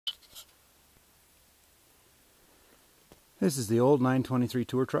This is the old 923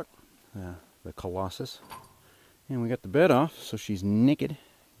 tour truck, the Colossus. And we got the bed off, so she's naked.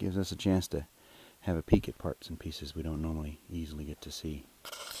 Gives us a chance to have a peek at parts and pieces we don't normally easily get to see.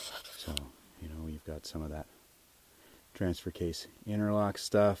 So, you know, we've got some of that transfer case interlock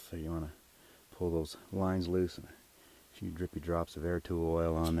stuff. You want to pull those lines loose and a few drippy drops of air tool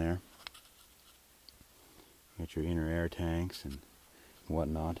oil on there. You got your inner air tanks and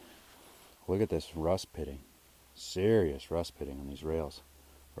whatnot. Look at this rust pitting. Serious rust pitting on these rails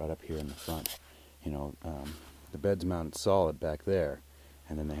right up here in the front. You know, the bed's mounted solid back there,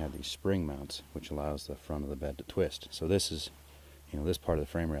 and then they have these spring mounts which allows the front of the bed to twist. So this is, you know, this part of the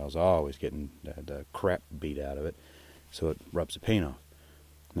frame rail is always getting the crap beat out of it, so it rubs the paint off.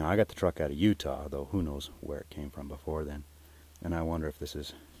 Now I got the truck out of Utah, though who knows where it came from before then, and I wonder if this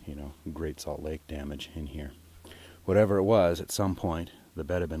is, you know, Great Salt Lake damage in here. Whatever it was, at some point the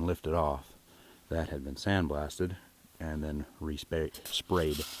bed had been lifted off. That had been sandblasted and then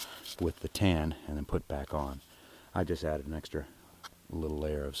sprayed with the tan and then put back on. I just added an extra little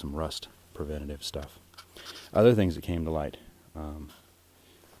layer of some rust preventative stuff. Other things that came to light.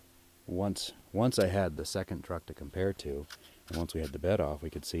 Once I had the second truck to compare to, and once we had the bed off, we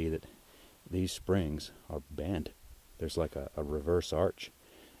could see that these springs are bent. There's like a reverse arch,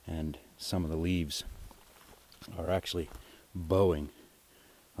 and some of the leaves are actually bowing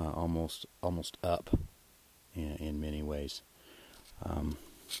almost up in many ways. You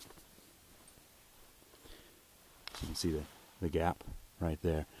can see the gap right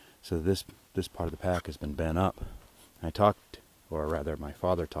there. So this part of the pack has been bent up. I talked, or rather my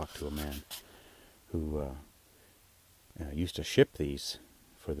father talked to a man who used to ship these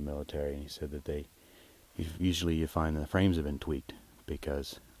for the military, and he said that usually you find the frames have been tweaked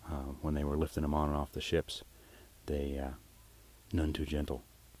because when they were lifting them on and off the ships, they none too gentle.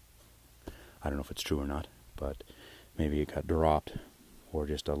 I don't know if it's true or not, but maybe it got dropped or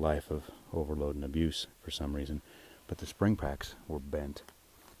just a life of overload and abuse for some reason. But the spring packs were bent.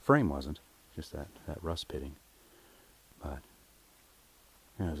 Frame wasn't, just that rust pitting. But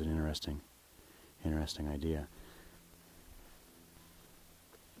yeah, it was an interesting idea.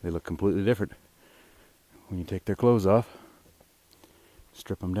 They look completely different when you take their clothes off,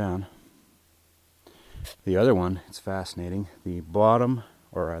 strip them down. The other one, it's fascinating. The bottom,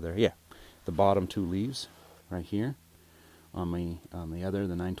 or rather, yeah, the bottom two leaves right here on the other,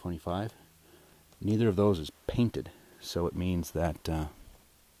 the 925, neither of those is painted, so it means that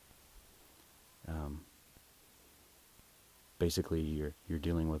basically you're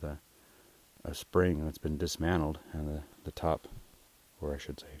dealing with a spring that's been dismantled, and the top, or I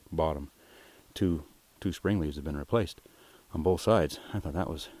should say bottom, two spring leaves have been replaced on both sides. I thought that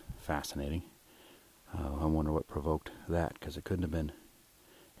was fascinating. I wonder what provoked that, because it couldn't have been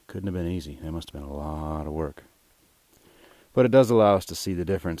easy. It must have been a lot of work. But it does allow us to see the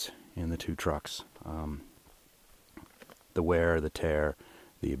difference in the two trucks. The wear, the tear,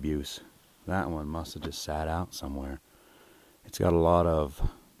 the abuse. That one must have just sat out somewhere. It's got a lot of,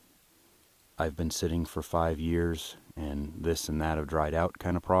 I've been sitting for 5 years and this and that have dried out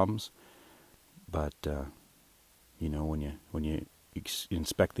kind of problems. But you know, when you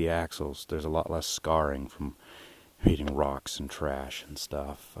inspect the axles, there's a lot less scarring from hitting rocks and trash and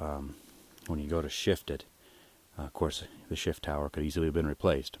stuff. When you go to shift it, of course the shift tower could easily have been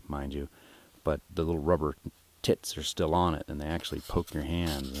replaced, mind you, but the little rubber tits are still on it, and they actually poke your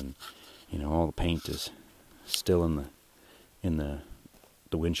hands, and you know, all the paint is still in the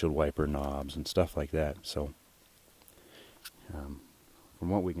windshield wiper knobs and stuff like that. So from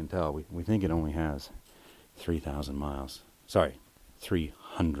what we can tell, we think it only has 3,000 miles. Sorry,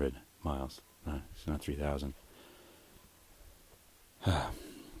 300 miles. It's not 3,000.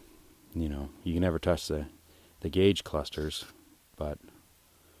 You know, you can never touch the gauge clusters, but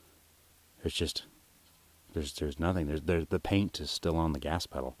it's just there's nothing. There's the paint is still on the gas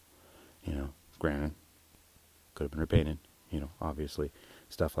pedal. You know, granted, could have been repainted. You know, obviously,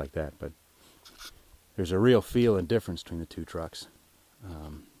 stuff like that. But there's a real feel and difference between the two trucks.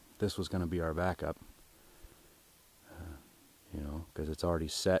 This was going to be our backup. You know, because it's already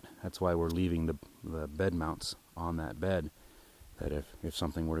set. That's why we're leaving the bed mounts on that bed. That if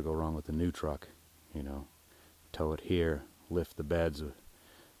something were to go wrong with the new truck, you know, tow it here, lift the beds,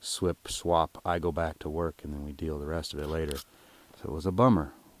 swap, I go back to work, and then we deal the rest of it later. So it was a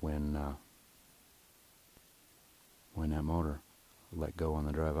bummer when that motor let go on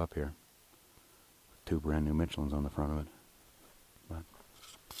the drive up here. 2 brand new Michelins on the front of it. But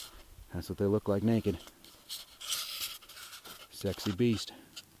that's what they look like naked. Sexy beast.